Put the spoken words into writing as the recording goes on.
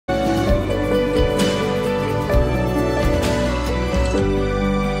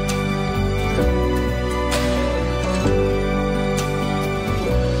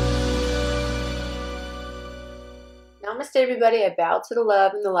everybody. I bow to the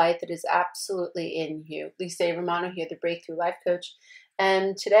love and the light that is absolutely in you. Lisa Romano here, the Breakthrough Life Coach.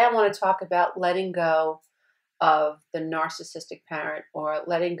 And today I want to talk about letting go of the narcissistic parent, or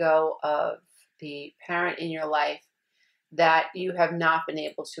letting go of the parent in your life that you have not been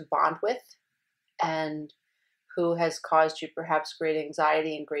able to bond with, and who has caused you perhaps great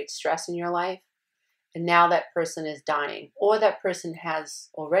anxiety and great stress in your life. And now that person is dying, or that person has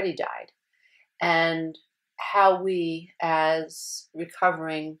already died. And how we, as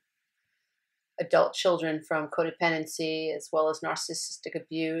recovering adult children from codependency as well as narcissistic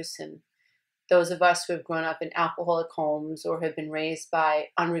abuse, and those of us who have grown up in alcoholic homes or have been raised by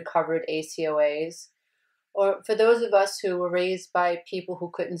unrecovered ACOAs, or for those of us who were raised by people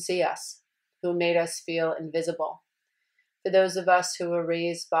who couldn't see us, who made us feel invisible, for those of us who were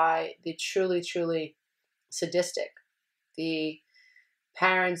raised by the truly, truly sadistic, the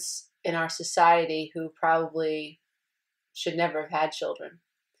parents in our society who probably should never have had children.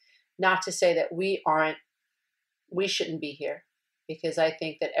 Not to say that we shouldn't be here, because I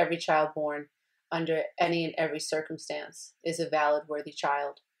think that every child born under any and every circumstance is a valid, worthy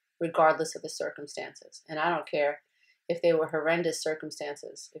child, regardless of the circumstances. And I don't care if they were horrendous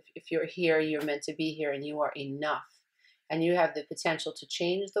circumstances. If you're here, you're meant to be here, and you are enough. And you have the potential to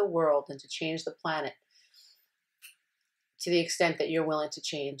change the world and to change the planet to the extent that you're willing to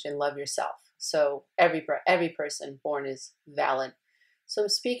change and love yourself. So every person born is valid. So I'm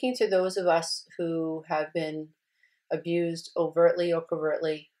speaking to those of us who have been abused overtly or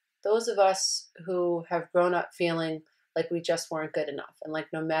covertly, those of us who have grown up feeling like we just weren't good enough, and like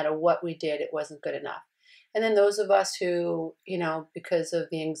no matter what we did, it wasn't good enough. And then those of us who, because of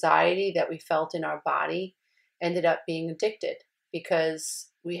the anxiety that we felt in our body, ended up being addicted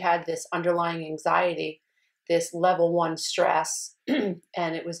because we had this underlying anxiety, this level 1 stress, and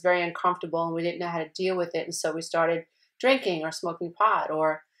it was very uncomfortable, and we didn't know how to deal with it. And so we started drinking or smoking pot,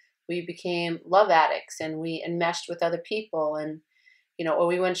 or we became love addicts and we enmeshed with other people, and, or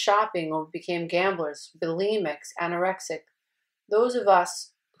we went shopping, or became gamblers, bulimics, anorexic. Those of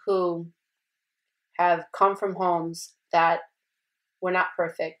us who have come from homes that were not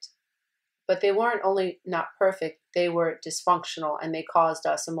perfect, but they weren't only not perfect, they were dysfunctional, and they caused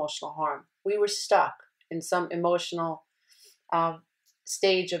us emotional harm. We were stuck in some emotional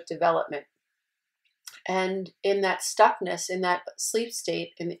stage of development. And in that stuckness, in that sleep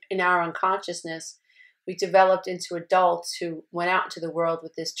state, in our unconsciousness, we developed into adults who went out into the world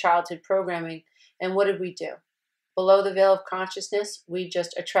with this childhood programming. And what did we do? Below the veil of consciousness, we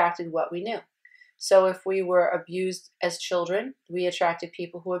just attracted what we knew. So if we were abused as children, we attracted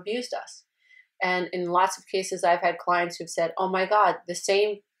people who abused us. And in lots of cases, I've had clients who've said, oh my God, the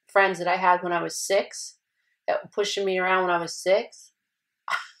same friends that I had when I was 6, that were pushing me around when I was 6,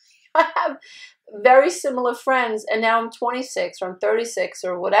 I have very similar friends, and now I'm 26 or I'm 36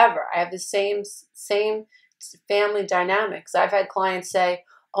 or whatever. I have the same family dynamics. I've had clients say,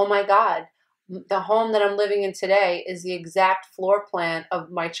 oh my God, the home that I'm living in today is the exact floor plan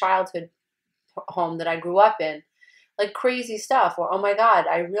of my childhood home that I grew up in. Like crazy stuff. Or, oh my God,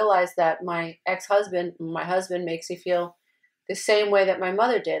 I realized that my husband makes me feel the same way that my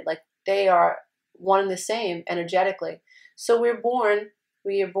mother did. Like they are one and the same energetically. So we are born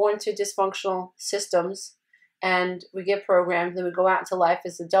to dysfunctional systems, and we get programmed, and we go out into life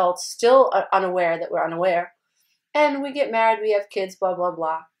as adults, still unaware that we're unaware. And we get married, we have kids, blah, blah,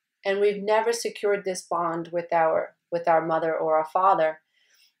 blah. And we've never secured this bond with our mother or our father.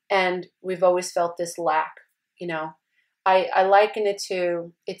 And we've always felt this lack, I liken it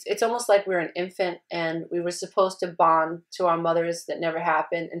to, it's almost like we're an infant and we were supposed to bond to our mothers. That never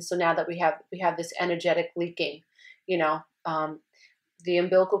happened. And so now that we have this energetic leaking, the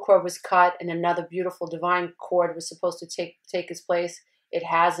umbilical cord was cut and another beautiful divine cord was supposed to take its place. It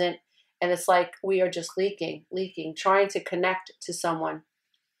hasn't. And it's like we are just leaking, trying to connect to someone.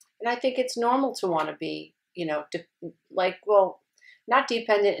 And I think it's normal to want to be, not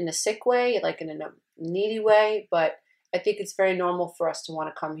dependent in a sick way, like in a needy way, but I think it's very normal for us to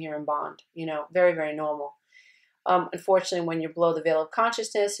want to come here and bond, very, very normal. Unfortunately, when you're below the veil of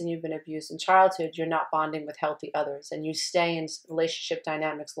consciousness and you've been abused in childhood, you're not bonding with healthy others, and you stay in relationship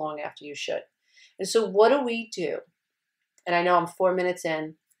dynamics long after you should. And so what do we do? And I know I'm 4 minutes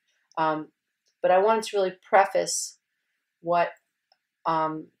in, but I wanted to really preface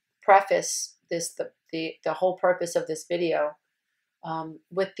this, the whole purpose of this video,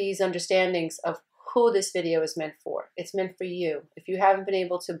 with these understandings of who this video is meant for. It's meant for you. If you haven't been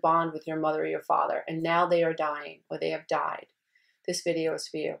able to bond with your mother or your father, and now they are dying or they have died, this video is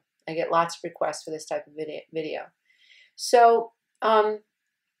for you. I get lots of requests for this type of video. So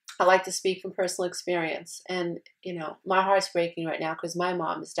I like to speak from personal experience. And, my heart's breaking right now because my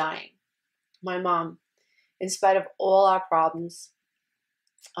mom is dying. My mom, in spite of all our problems,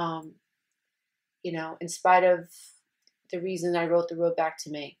 um, in spite of the reason I wrote The Road Back to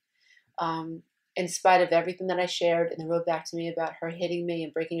Me, um, in spite of everything that I shared in The Road Back to Me about her hitting me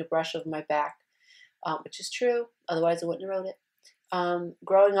and breaking a brush over my back, which is true. Otherwise, I wouldn't have wrote it.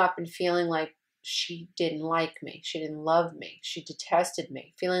 Growing up and feeling like she didn't like me, she didn't love me, she detested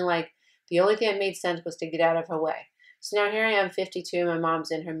me, feeling like the only thing that made sense was to get out of her way. So now here I am, 52, my mom's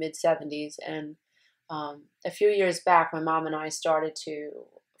in her mid-70s, and a few years back, my mom and I started to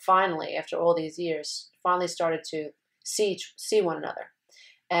finally, after all these years, finally started to see one another.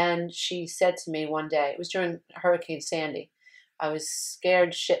 And she said to me one day, it was during Hurricane Sandy, I was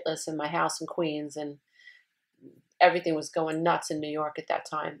scared shitless in my house in Queens, and everything was going nuts in New York at that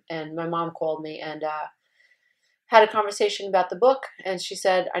time. And my mom called me and had a conversation about the book. And she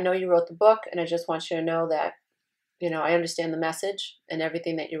said, I know you wrote the book, and I just want you to know that, I understand the message, and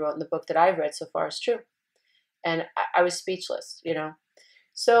everything that you wrote in the book that I've read so far is true. And I was speechless.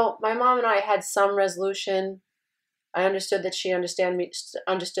 So my mom and I had some resolution. I understood that she understood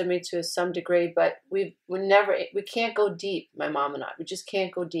me to some degree, but we can't go deep, my mom and I. We just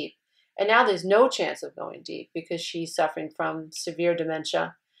can't go deep. And now there's no chance of going deep because she's suffering from severe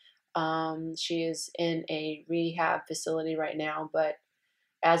dementia. She is in a rehab facility right now, but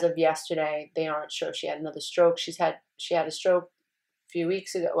as of yesterday, they aren't sure if she had another stroke. She had a stroke a few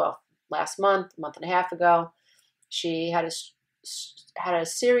weeks ago, well, last month, a month and a half ago. She had a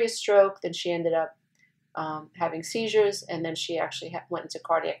serious stroke, then she ended up having seizures, and then she actually went into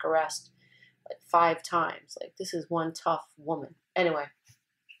cardiac arrest like 5 times. Like, this is one tough woman. Anyway,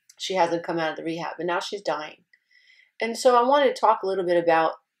 she hasn't come out of the rehab, and now she's dying. And so I wanted to talk a little bit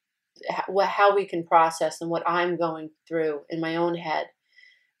about how we can process and what I'm going through in my own head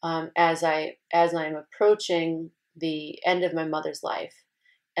as I'm approaching the end of my mother's life,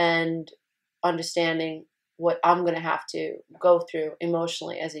 and understanding what I'm going to have to go through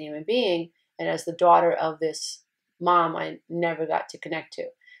emotionally as a human being and as the daughter of this mom I never got to connect to.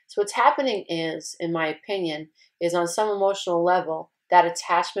 So what's happening is, in my opinion, is on some emotional level, that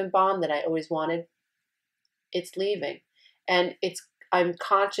attachment bond that I always wanted, it's leaving. And I'm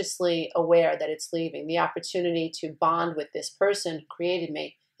consciously aware that it's leaving. The opportunity to bond with this person who created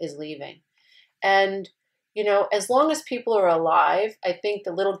me is leaving. And, as long as people are alive, I think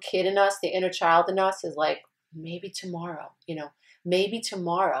the little kid in us, the inner child in us, is like, maybe tomorrow, maybe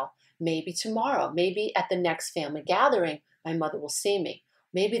tomorrow, maybe tomorrow, maybe at the next family gathering, my mother will see me.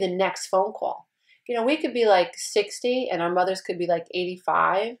 Maybe the next phone call. We could be like 60 and our mothers could be like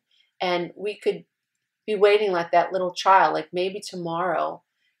 85, and we could be waiting like that little child, like maybe tomorrow,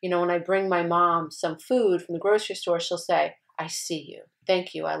 when I bring my mom some food from the grocery store, she'll say, I see you.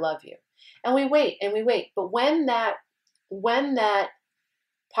 Thank you. I love you. And we wait and we wait. But when that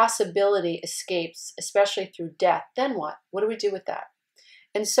possibility escapes, especially through death, then what? What do we do with that?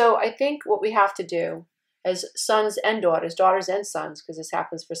 And so I think what we have to do as sons and daughters and sons, because this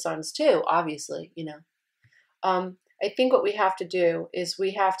happens for sons too, obviously, I think what we have to do is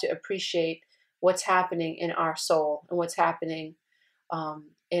we have to appreciate what's happening in our soul and what's happening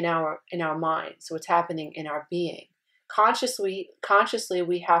in our minds, what's happening in our being. Consciously,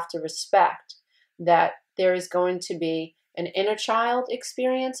 we have to respect that there is going to be an inner child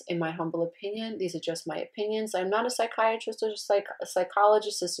experience, in my humble opinion. These are just my opinions. I'm not a psychiatrist or a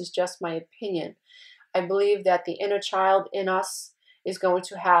psychologist. This is just my opinion. I believe that the inner child in us is going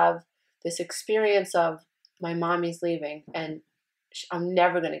to have this experience of, my mommy's leaving and I'm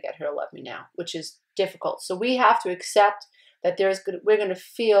never going to get her to love me now, which is difficult. So we have to accept that we're going to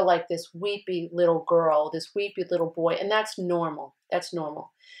feel like this weepy little girl, this weepy little boy, and that's normal. That's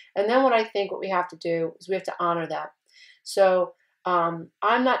normal. And then what we have to do is we have to honor that. So I'm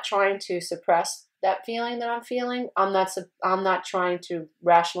not trying to suppress that feeling that I'm feeling. I'm not trying to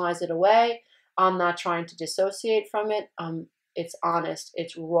rationalize it away. I'm not trying to dissociate from it. It's honest,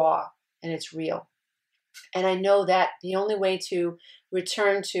 it's raw, and it's real. And I know that the only way to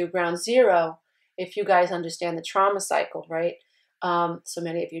return to ground zero, if you guys understand the trauma cycle, right? So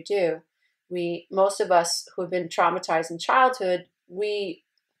many of you do. Most of us who have been traumatized in childhood, we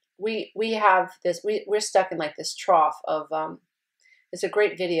have this. We're stuck in like this trough of. It's a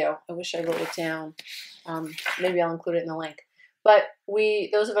great video. I wish I wrote it down. Maybe I'll include it in the link. But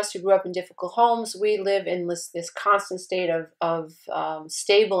those of us who grew up in difficult homes, we live in this constant state of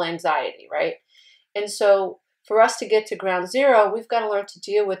stable anxiety, right? And so for us to get to ground zero, we've got to learn to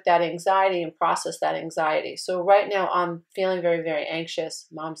deal with that anxiety and process that anxiety. So right now I'm feeling very, very anxious.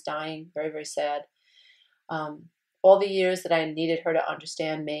 Mom's dying, very, very sad. All the years that I needed her to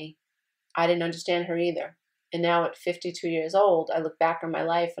understand me, I didn't understand her either. And now at 52 years old, I look back on my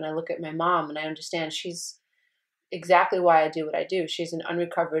life and I look at my mom and I understand she's exactly why I do what I do. She's an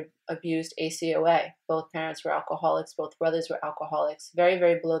unrecovered, abused ACOA. Both parents were alcoholics, both brothers were alcoholics, very,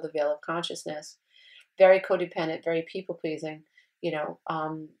 very below the veil of consciousness, very codependent, very people pleasing,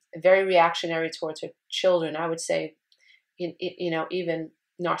 very reactionary towards her children. I would say, even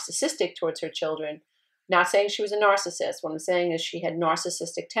narcissistic towards her children. Not saying she was a narcissist. What I'm saying is she had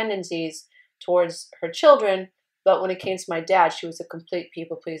narcissistic tendencies towards her children, but when it came to my dad, she was a complete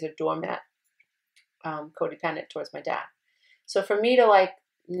people pleaser, doormat, codependent towards my dad. So for me to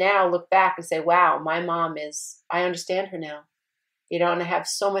now look back and say, wow, my mom I understand her now, and I have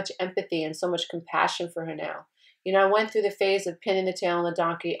so much empathy and so much compassion for her now. I went through the phase of pinning the tail on the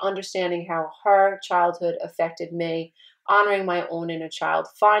donkey, understanding how her childhood affected me, honoring my own inner child,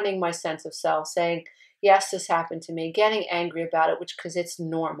 finding my sense of self, saying, yes, this happened to me, getting angry about it, because it's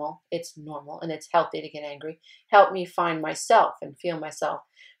normal, and it's healthy to get angry. Help me find myself and feel myself.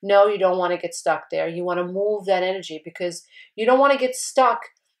 No, you don't want to get stuck there. You want to move that energy, because you don't want to get stuck,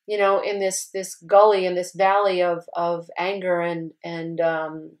 in this gully, in this valley of anger and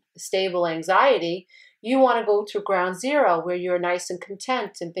stable anxiety. You want to go to ground zero where you're nice and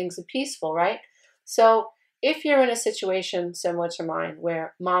content and things are peaceful, right? So if you're in a situation similar to mine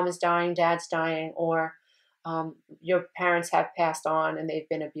where mom is dying, dad's dying, or your parents have passed on and they've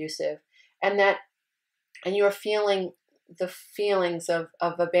been abusive, and you're feeling the feelings of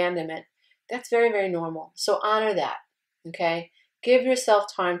abandonment, that's very, very normal. So honor that, okay? Give yourself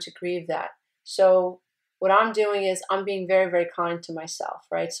time to grieve that. So what I'm doing is I'm being very, very kind to myself,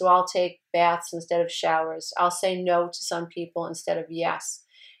 right? So I'll take baths instead of showers. I'll say no to some people instead of yes.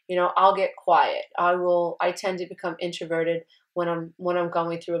 I'll get quiet. I tend to become introverted when I'm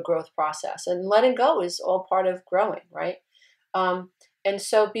going through a growth process. And letting go is all part of growing, right? And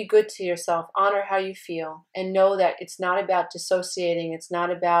so be good to yourself. Honor how you feel. And know that it's not about dissociating. It's not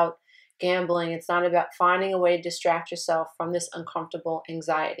about gambling. It's not about finding a way to distract yourself from this uncomfortable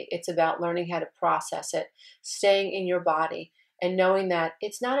anxiety. It's about learning how to process it, staying in your body, and knowing that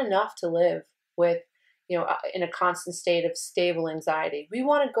it's not enough to live with, in a constant state of stable anxiety. We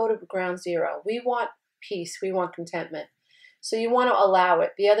want to go to ground zero. We want peace. We want contentment. So you want to allow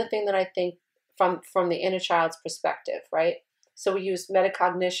it. The other thing that I think from the inner child's perspective, right? So we use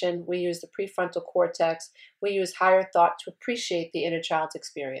metacognition, we use the prefrontal cortex, we use higher thought to appreciate the inner child's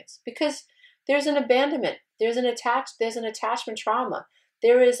experience, because there's an abandonment, there's an attachment trauma.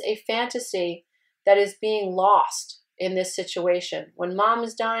 There is a fantasy that is being lost in this situation. When mom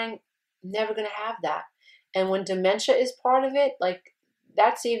is dying, never going to have that. And when dementia is part of it,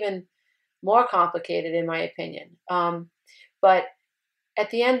 that's even more complicated in my opinion. But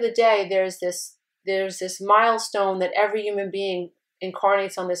at the end of the day, there's this milestone that every human being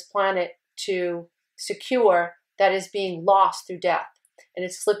incarnates on this planet to secure, that is being lost through death. And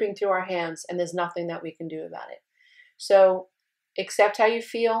it's slipping through our hands, and there's nothing that we can do about it. So accept how you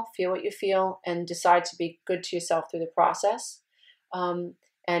feel what you feel, and decide to be good to yourself through the process,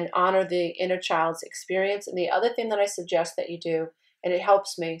 and honor the inner child's experience. And the other thing that I suggest that you do, and it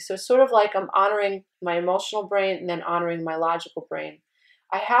helps me, so it's sort of like I'm honoring my emotional brain and then honoring my logical brain.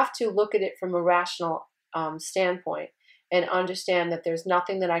 I have to look at it from a rational standpoint and understand that there's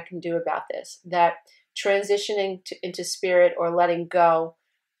nothing that I can do about this, that transitioning into spirit or letting go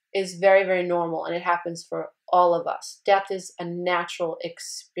is very, very normal, and it happens for all of us. Death is a natural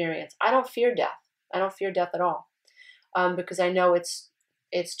experience. I don't fear death. I don't fear death at all, because I know it's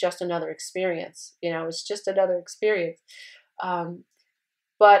just another experience. It's just another experience.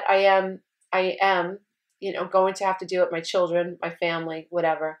 But I am going to have to deal with my children, my family,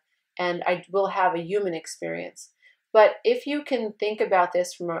 whatever, and I will have a human experience. But if you can think about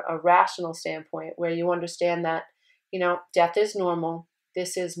this from a rational standpoint, where you understand that, death is normal.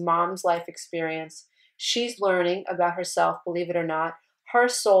 This is mom's life experience. She's learning about herself, believe it or not. Her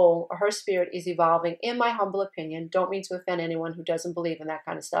soul or her spirit is evolving, in my humble opinion. Don't mean to offend anyone who doesn't believe in that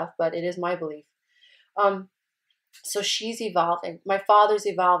kind of stuff, but it is my belief. So she's evolving. My father's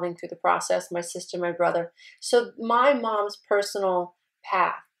evolving through the process, my sister, my brother. So my mom's personal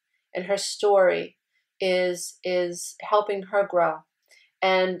path and her story is helping her grow,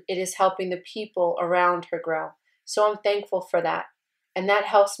 and it is helping the people around her grow. So I'm thankful for that. And that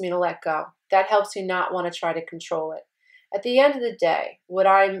helps me to let go. That helps me not want to try to control it. At the end of the day, what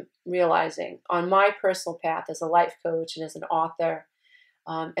I'm realizing on my personal path as a life coach and as an author,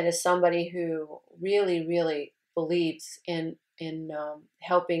 and as somebody who really, really believes in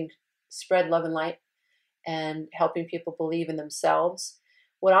helping spread love and light and helping people believe in themselves,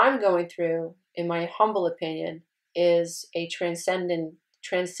 what I'm going through, in my humble opinion, is a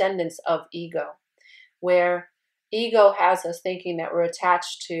transcendence of ego, where ego has us thinking that we're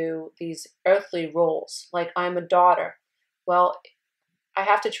attached to these earthly roles. Like, I'm a daughter. Well, I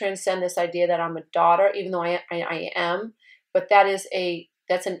have to transcend this idea that I'm a daughter, even though I am. But that's the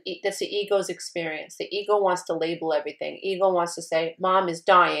ego's experience. The ego wants to label everything. Ego wants to say, Mom is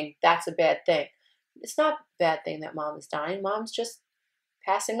dying. That's a bad thing. It's not a bad thing that Mom is dying. Mom's just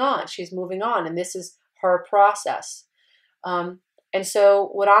passing on. She's moving on, and this is her process. And so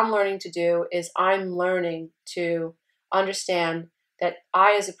what I'm learning to do is I'm learning to understand that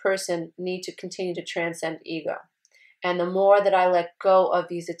I, as a person, need to continue to transcend ego. And the more that I let go of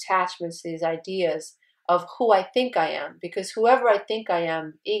these attachments, these ideas of who I think I am, because whoever I think I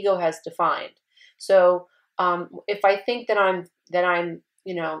am, ego has defined. So if I think that I'm,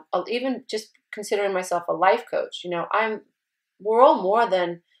 even just considering myself a life coach, we're all more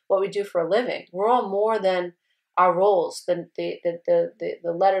than what we do for a living. We're all more than our roles, the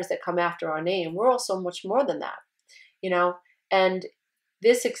letters that come after our name. We're all so much more than that, And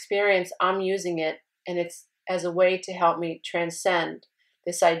this experience, I'm using it, and it's as a way to help me transcend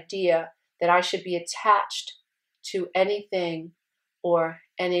this idea that I should be attached to anything or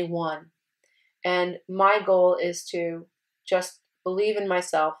anyone. And my goal is to just believe in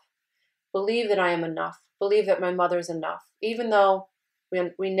myself, believe that I am enough, believe that my mother's enough, even though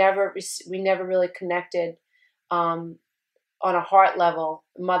we never really connected on a heart level,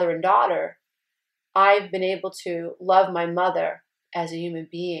 mother and daughter. I've been able to love my mother as a human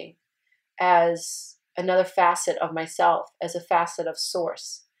being, as another facet of myself, as a facet of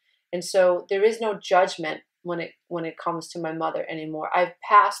source. And so there is no judgment when it comes to my mother anymore. I've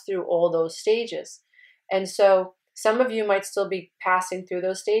passed through all those stages. And so some of you might still be passing through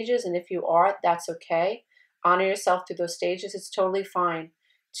those stages, and if you are, that's okay. Honor yourself through those stages. It's totally fine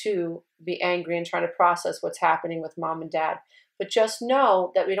to be angry and try to process what's happening with mom and dad. But just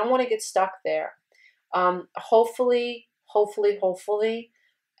know that we don't want to get stuck there. Hopefully,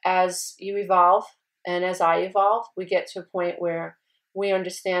 as you evolve and as I evolve, we get to a point where we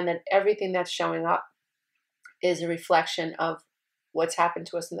understand that everything that's showing up is a reflection of what's happened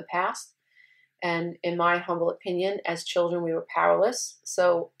to us in the past. And in my humble opinion, as children, we were powerless.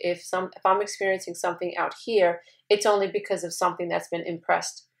 So if I'm experiencing something out here, it's only because of something that's been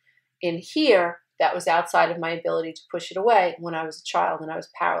impressed in here that was outside of my ability to push it away when I was a child and I was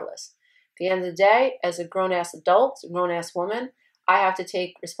powerless. At the end of the day, as a grown-ass adult, a grown-ass woman, I have to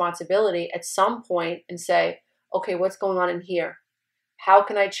take responsibility at some point and say, okay, what's going on in here? How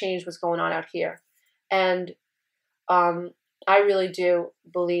can I change what's going on out here? And I really do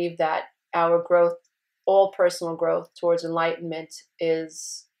believe that our growth, all personal growth towards enlightenment,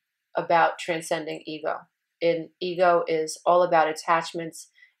 is about transcending ego. And ego is all about attachments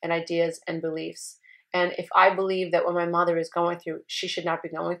and ideas and beliefs. And if I believe that what my mother is going through, she should not be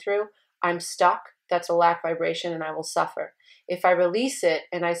going through, I'm stuck. That's a lack vibration, and I will suffer. If I release it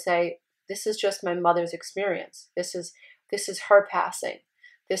and I say, this is just my mother's experience. This is her passing.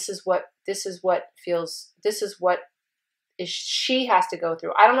 This is what she has to go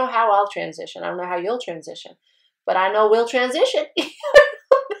through. I don't know how I'll transition. I don't know how you'll transition, but I know we'll transition.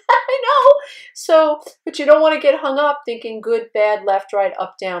 I know. So, but you don't want to get hung up thinking good, bad, left, right,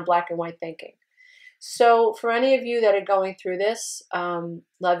 up, down, black and white thinking. So for any of you that are going through this,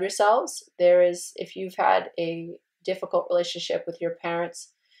 love yourselves. If you've had a difficult relationship with your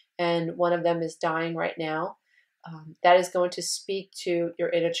parents and one of them is dying right now, that is going to speak to your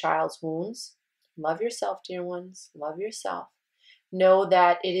inner child's wounds. Love yourself, dear ones. Love yourself. Know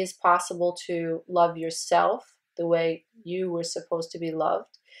that it is possible to love yourself the way you were supposed to be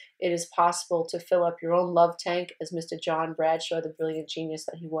loved. It is possible to fill up your own love tank, as Mr. John Bradshaw, the brilliant genius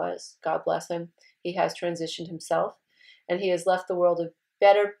that he was. God bless him. He has transitioned himself, and he has left the world a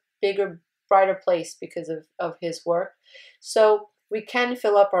better, bigger, brighter place because of his work. So we can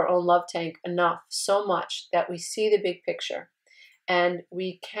fill up our own love tank enough, so much, that we see the big picture, and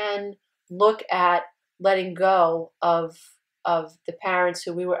we can look at letting go of the parents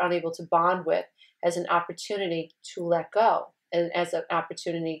who we were unable to bond with as an opportunity to let go, and as an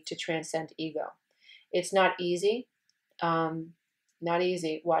opportunity to transcend ego. It's not easy. Not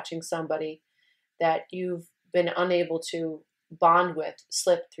easy watching somebody that you've been unable to bond with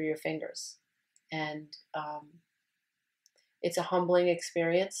slip through your fingers. And it's a humbling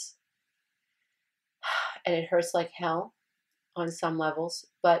experience, and it hurts like hell on some levels.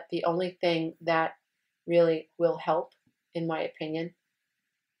 But the only thing that really will help, in my opinion,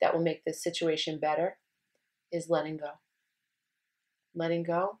 that will make this situation better is letting go. Letting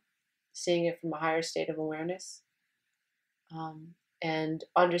go, seeing it from a higher state of awareness, and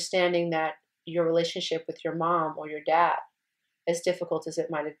understanding that your relationship with your mom or your dad, as difficult as it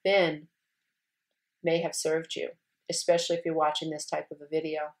might have been, may have served you, especially if you're watching this type of a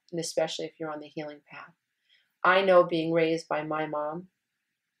video, and especially if you're on the healing path. I know being raised by my mom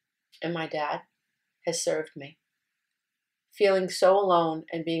and my dad has served me. Feeling so alone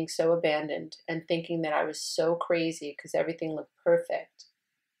and being so abandoned and thinking that I was so crazy because everything looked perfect,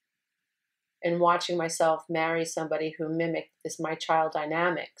 and watching myself marry somebody who mimicked this my child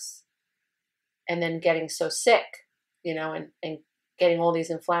dynamics, and then getting so sick, and getting all these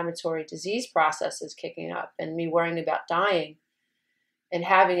inflammatory disease processes kicking up, and me worrying about dying, and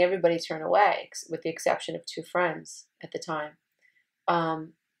having everybody turn away, with the exception of 2 friends at the time,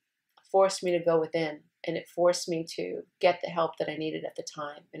 forced me to go within, and it forced me to get the help that I needed at the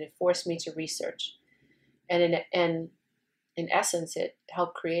time, and it forced me to research. And in essence, it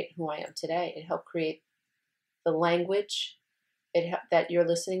helped create who I am today. It helped create the language that you're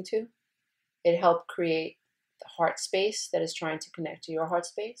listening to. It helped create the heart space that is trying to connect to your heart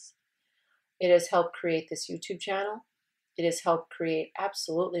space. It has helped create this YouTube channel. It has helped create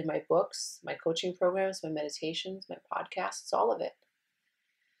absolutely my books, my coaching programs, my meditations, my podcasts, all of it.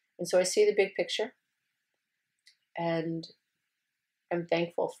 And so I see the big picture, and I'm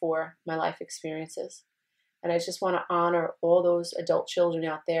thankful for my life experiences. And I just want to honor all those adult children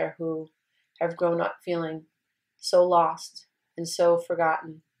out there who have grown up feeling so lost and so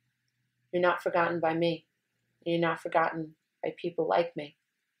forgotten. You're not forgotten by me. You're not forgotten by people like me.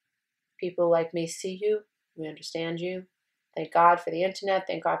 People like me see you. We understand you. Thank God for the internet.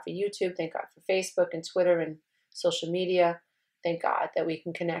 Thank God for YouTube. Thank God for Facebook and Twitter and social media. Thank God that we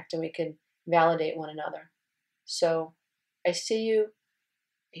can connect and we can validate one another. So I see you.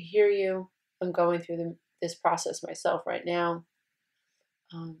 I hear you. I'm going through this process myself right now.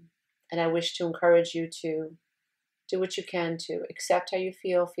 And I wish to encourage you to do what you can to accept how you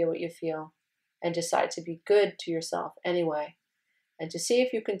feel what you feel, and decide to be good to yourself anyway. And to see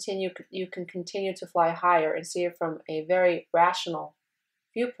if you can continue to fly higher and see it from a very rational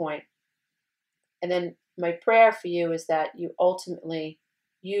viewpoint. And then my prayer for you is that you ultimately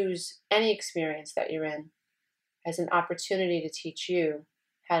use any experience that you're in as an opportunity to teach you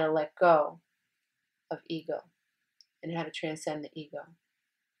how to let go of ego and how to transcend the ego.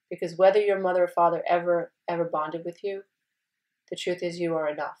 Because whether your mother or father ever bonded with you, the truth is you are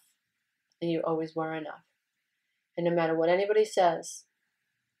enough, and you always were enough. And no matter what anybody says,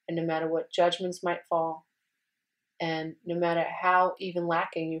 and no matter what judgments might fall, and no matter how even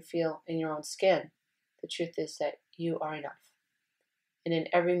lacking you feel in your own skin, the truth is that you are enough. And in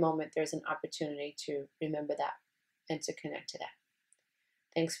every moment, there's an opportunity to remember that and to connect to that.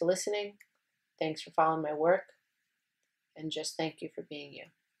 Thanks for listening. Thanks for following my work. And just thank you for being you.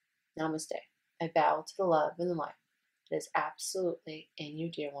 Namaste. I bow to the love and the light that is absolutely in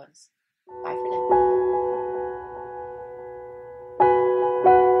you, dear ones. Bye for now.